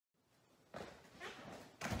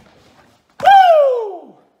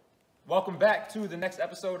Welcome back to the next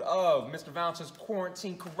episode of Mr. Valentin's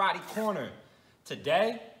Quarantine Karate Corner.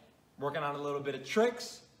 Today, working on a little bit of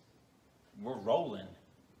tricks. We're rolling.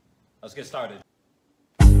 Let's get started.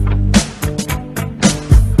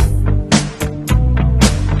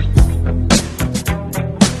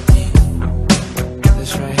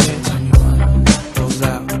 This right here, tell me what goes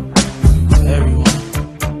out to everyone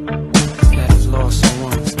that has lost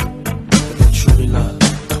someone that they truly love.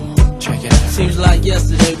 Come on, check it out. Seems like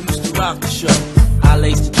yesterday we used to rock the show. I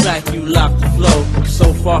laced the track, you locked the flow.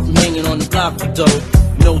 So far from hanging on the block for dough.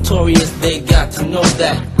 Notorious, they got to know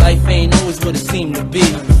that life ain't always what it seemed to be.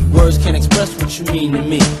 Words can't express what you mean to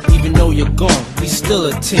me. Even though you're gone, we still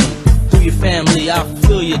a team. Through your family, I'll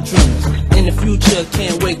fulfill your dreams. In the future,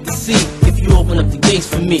 can't wait to see if you open up the gates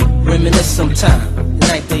for me. Reminisce sometime, the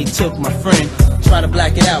night they took my friend. Try to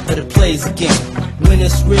black it out, but it plays again. When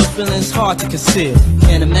it's real, feeling's hard to conceal.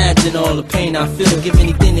 Can't imagine all the pain I feel. Give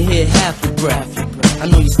anything to hear half your breath. I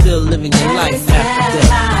know you're still living your life after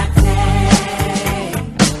death.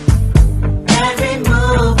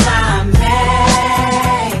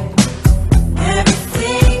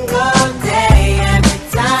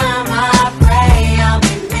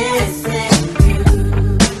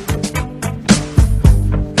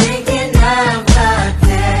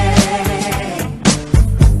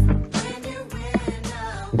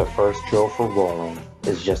 The first drill for rolling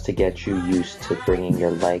is just to get you used to bringing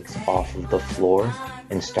your legs off of the floor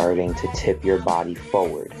and starting to tip your body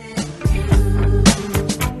forward.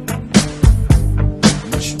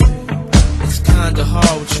 It's kinda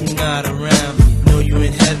hard with you not around. Know you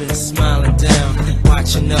in heaven smiling down,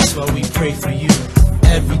 watching us while we pray for you.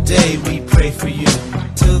 Every day we pray for you,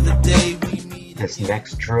 till the day we meet. This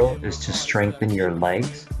next drill is to strengthen your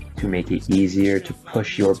legs to make it easier to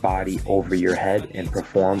push your body over your head and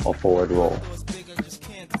perform a forward roll.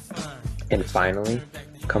 And finally,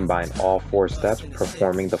 combine all 4 steps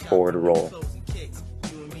performing the forward roll.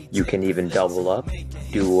 You can even double up,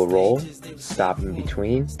 do a roll, stop in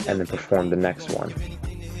between, and then perform the next one.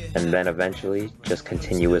 And then eventually, just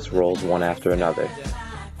continuous rolls one after another.